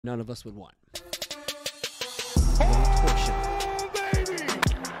none of us would want. Oh, baby!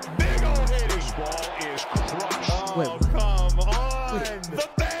 Big ol' hit. This ball is crushed. Oh, come on. Wait. The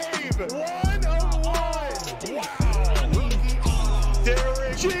babe! 1 of 1! Wow!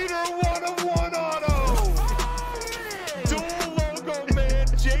 Derek Jeter, 1 of 1 auto! Dual logo man,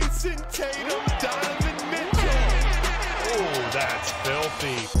 Jason Tatum, Donovan Mitchell. Oh, that's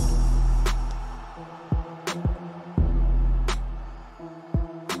filthy.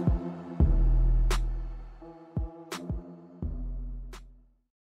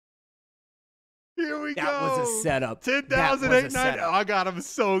 Here we go. That was a setup. 10,089. I got him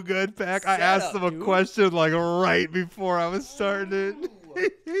so good, Pack. I asked him a question like right before I was starting it.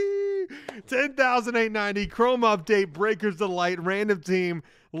 10,890. Chrome update. Breakers Delight. Random team.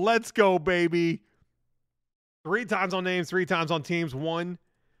 Let's go, baby. 3 times on names, 3 times on teams. 1,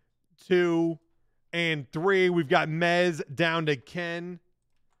 2, and 3. We've got Mez down to Ken.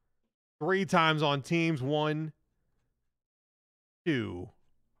 3 times on teams. 1, 2,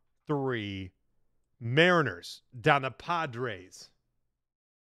 3. Mariners down to Padres.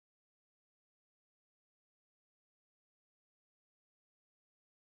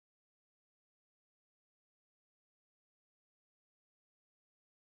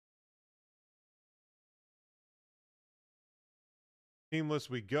 Teamless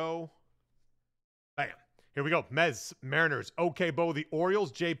we go. Bam. Here we go. Mez, Mariners. OK Bo, the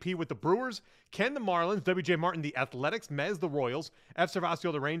Orioles. JP with the Brewers. Ken, the Marlins. WJ Martin, the Athletics. Mez, the Royals. F.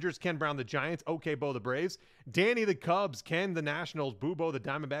 Servacio, the Rangers. Ken Brown, the Giants. OK Bo, the Braves. Danny, the Cubs. Ken, the Nationals. Bubo, the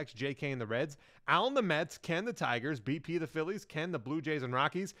Diamondbacks. JK, and the Reds. Alan, the Mets. Ken, the Tigers. BP, the Phillies. Ken, the Blue Jays and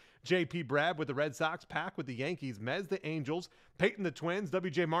Rockies. JP Brad with the Red Sox. Pack with the Yankees. Mez, the Angels. Peyton, the Twins.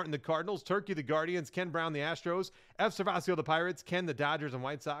 WJ Martin, the Cardinals. Turkey, the Guardians. Ken Brown, the Astros. F. Servacio, the Pirates. Ken, the Dodgers and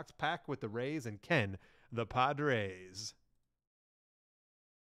White Sox. Pack with the Rays. And Ken, the Padres.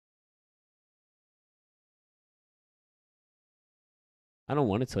 I don't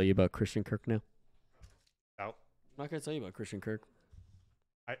want to tell you about Christian Kirk now. Out. I'm not going to tell you about Christian Kirk.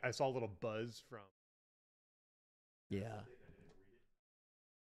 I saw a little buzz from. Yeah.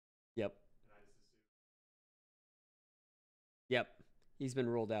 Yep. Yep. He's been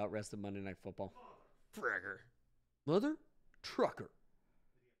ruled out rest of Monday Night Football. Frigger. Mother trucker.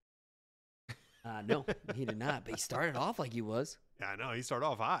 No, he did not. But he started off like he was. Yeah, I know. He started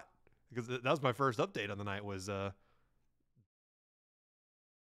off hot. Because that was my first update on the night was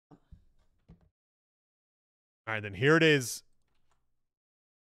all right, then here it is.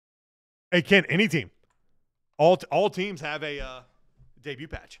 Hey, Ken, any team. All teams have a debut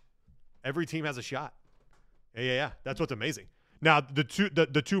patch. Every team has a shot. Yeah. That's what's amazing. Now, the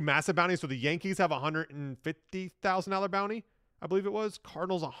two massive bounties, so the Yankees have a $150,000 bounty, I believe it was.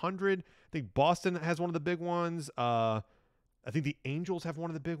 Cardinals 100. I think Boston has one of the big ones. I think the Angels have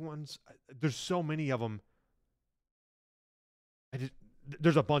one of the big ones. There's so many of them.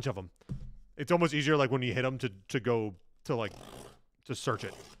 There's a bunch of them. It's almost easier like when you hit them to go to search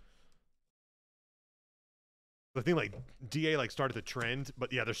it. I think like DA started the trend,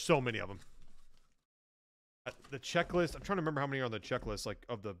 but yeah, there's so many of them. The checklist, I'm trying to remember how many are on the checklist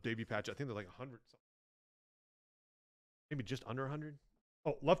of the debut patch. I think they're like 100. Maybe just under 100.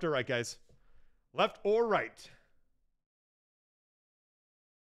 Oh, left or right, guys? Left or right?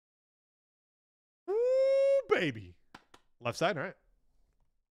 Ooh, baby. Left side, all right.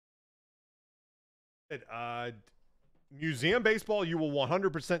 Museum baseball, you will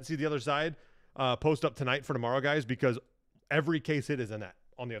 100% see the other side post up tonight for tomorrow, guys, because every case hit is in that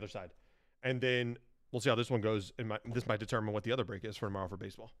on the other side. And then we'll see how this one goes. This might determine what the other break is for tomorrow for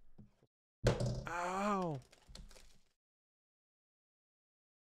baseball. Ow.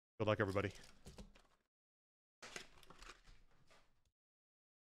 Good luck, everybody.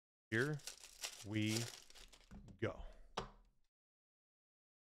 Here we go.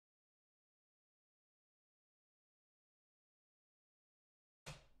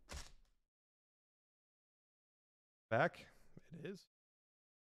 Back. It is.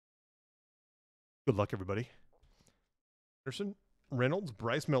 Good luck, everybody. Anderson, Reynolds,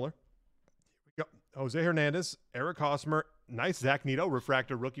 Bryce Miller. Here we go. Jose Hernandez, Eric Hosmer. Nice Zach Neto,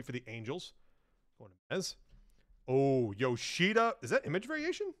 refractor rookie for the Angels. Going to Mez. Oh, Yoshida. Is that image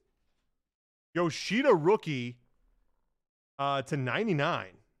variation? Yoshida rookie to 99.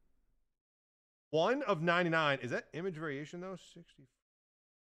 1 of 99. Is that image variation, though? 60.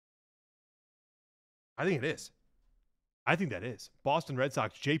 I think it is. I think that is. Boston Red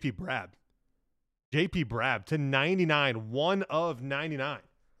Sox, JP Brab. JP Brab to 99. 1 of 99.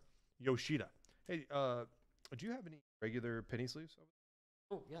 Yoshida. Hey, do you have any regular penny sleeves?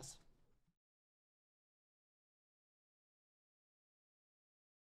 Oh, yes.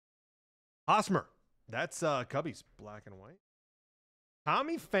 Hosmer. That's Cubbies, black and white.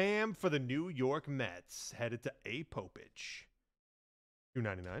 Tommy Pham for the New York Mets, headed to A. Popich.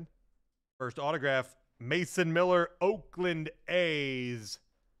 $2.99. First autograph, Mason Miller, Oakland A's.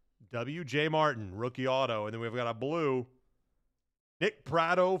 W.J. Martin, rookie auto. And then we've got a blue, Nick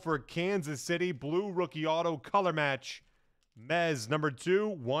Pratto for Kansas City, blue rookie auto color match. Mez, number 2,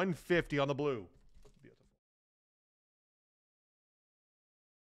 150 on the blue. Beautiful.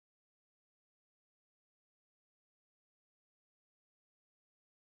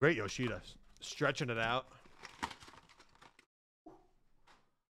 Great Yoshida, stretching it out.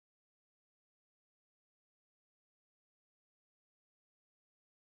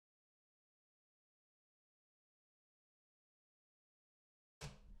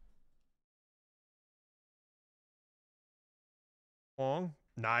 Long.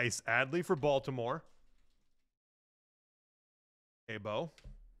 Nice. Adley for Baltimore. Hey, Bo.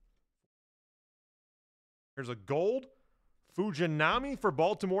 Here's a gold. Fujinami for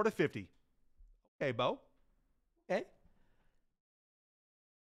Baltimore to 50. Okay, Bo. Okay.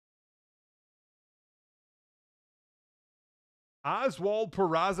 Oswald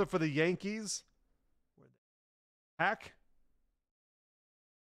Peraza for the Yankees. Hack.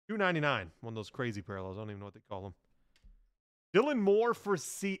 $2.99. One of those crazy parallels. I don't even know what they call them. Dylan Moore for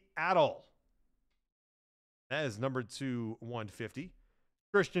Seattle. That is number 2, 150.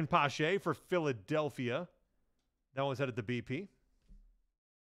 Christian Pache for Philadelphia. That one's headed to BP.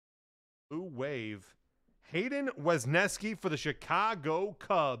 Blue Wave. Hayden Wesneski for the Chicago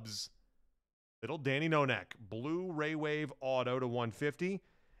Cubs. Little Danny Nonek. Blue Ray Wave auto to 150.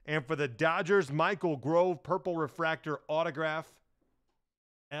 And for the Dodgers, Michael Grove, purple refractor autograph.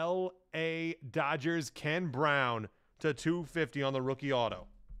 L.A. Dodgers, Ken Brown to 250 on the rookie auto.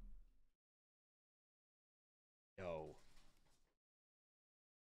 Yo.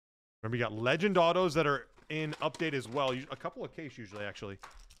 Remember, you got legend autos that are in update as well. A couple of case usually, actually.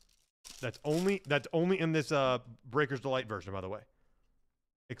 That's only in this Breakers Delight version, by the way.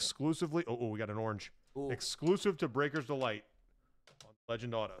 Exclusively. Oh, we got an orange. Ooh. Exclusive to Breakers Delight on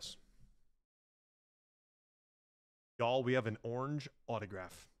Legend Autos. Y'all, we have an orange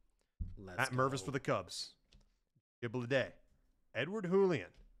autograph. Matt Mervis for the Cubs. Gibble Day. Edward Julian.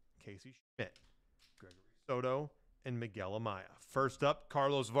 Casey Schmidt. Gregory Soto. And Miguel Amaya. First up,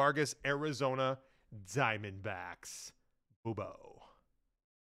 Carlos Vargas, Arizona Diamondbacks. Bubo.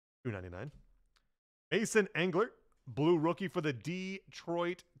 $2.99. Mason Englert, blue rookie for the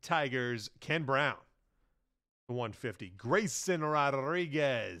Detroit Tigers, Ken Brown. $150. Grayson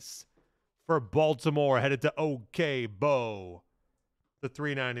Rodriguez for Baltimore, headed to OK Bo. The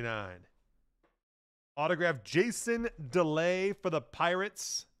 $3.99. Autograph Jason DeLay for the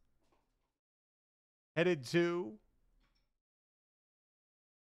Pirates, headed to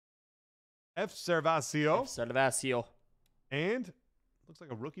F. Servacio. And looks like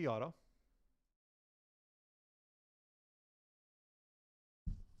a rookie auto.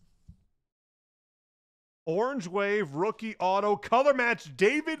 Orange Wave rookie auto color match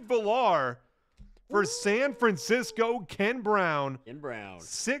David Villar for San Francisco, Ken Brown.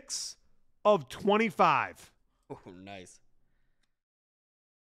 6 of 25. Oh, nice.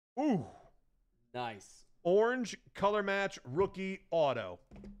 Ooh. Nice. Orange color match rookie auto.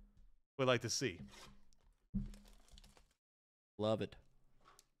 We'd like to see. Love it.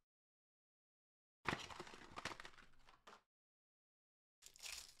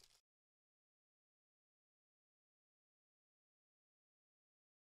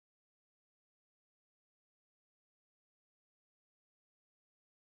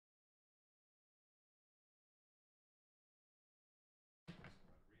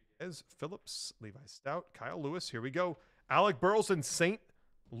 As Phillips, Levi Stout, Kyle Lewis. Here we go. Alec Burleson, St.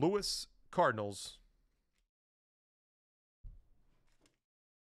 Louis Cardinals.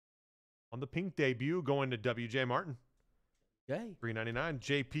 On the pink debut, going to W.J. Martin. Okay. $3.99.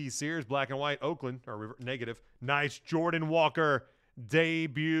 J.P. Sears, black and white, Oakland, or negative. Nice Jordan Walker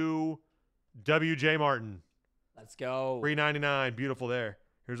debut. W.J. Martin. Let's go. $3.99. Beautiful there.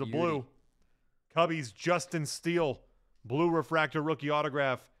 Here's a blue. Cubbies, Justin Steele. Blue refractor rookie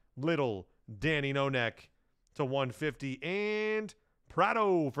autograph. Little Danny Nonek to 150. And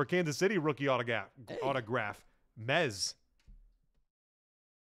Pratto for Kansas City rookie autograph. Mez.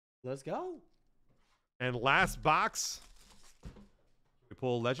 Let's go. And last box. We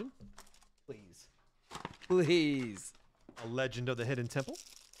pull a legend. Please. Please. A legend of the Hidden Temple.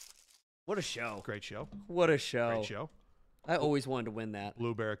 What a show. Great show. What a show. Great show. I always wanted to win that.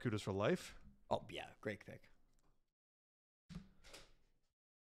 Blue Barracudas for life. Oh, yeah. Great pick.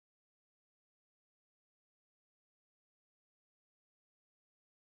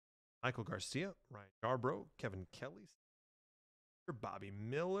 Michael Garcia, Ryan Yarbrough, Kevin Kelly, Bobby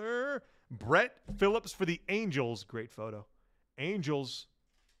Miller, Brett Phillips for the Angels. Great photo. Angels.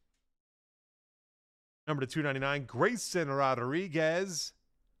 Number to 299, Grayson Rodriguez.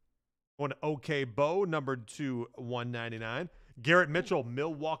 Going to OK Bo, number to 199. Garrett Mitchell,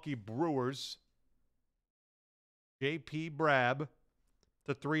 Milwaukee Brewers. JP Brab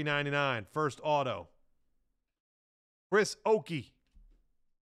to 399. First auto. Chris Oakey.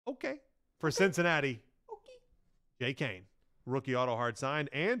 Okay. For Cincinnati. Jay Kane. Rookie auto hard signed.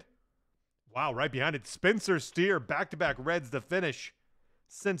 And, wow, right behind it, Spencer Steer. Back-to-back Reds to finish.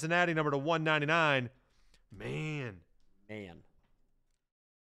 Cincinnati, number to 199. Man.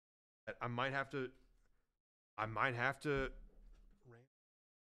 I might have to.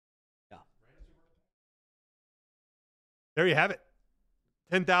 Yeah. There you have it.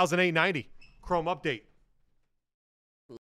 10,890. Chrome update.